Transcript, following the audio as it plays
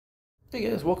Hey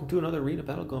guys, welcome to another arena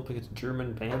battle going up against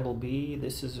German Bambelbee.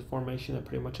 This is a formation that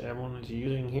pretty much everyone is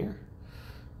using here.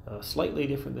 Slightly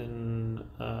different than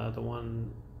the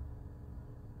one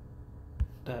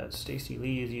that Stacy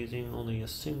Lee is using, only a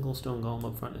single stone golem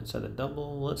up front instead of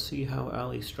double. Let's see how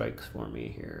Ali strikes for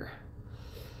me here.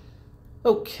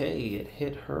 Okay, it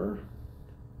hit her.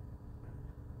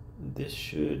 This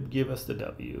should give us the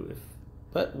W.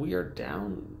 But we are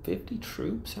down 50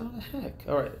 troops? How the heck?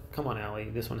 Alright, come on, Allie.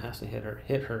 This one has to hit her.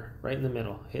 Hit her. Right in the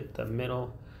middle. Hit the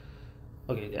middle.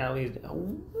 Okay, Allie.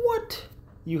 What?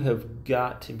 You have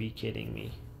got to be kidding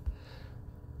me.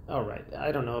 Alright,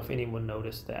 I don't know if anyone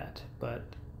noticed that, but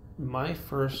my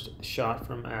first shot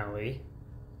from Allie.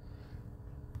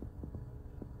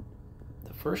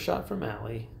 The first shot from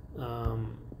Allie.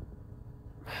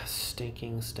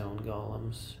 Stinking stone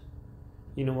golems.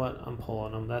 You know what? I'm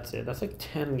pulling them. That's it. That's like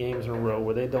 10 games in a row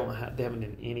where they haven't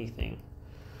done anything.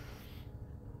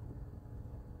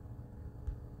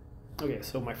 Okay,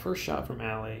 so my first shot from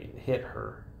Allie hit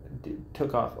her.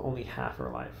 Took off only half her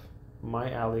life.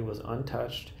 My Allie was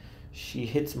untouched. She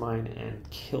hits mine and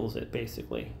kills it,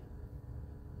 basically.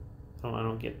 I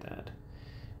don't get that.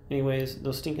 Anyways,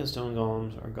 those stinking stone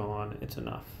golems are gone. It's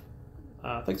enough.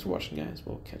 Thanks for watching, guys.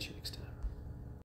 We'll catch you next time.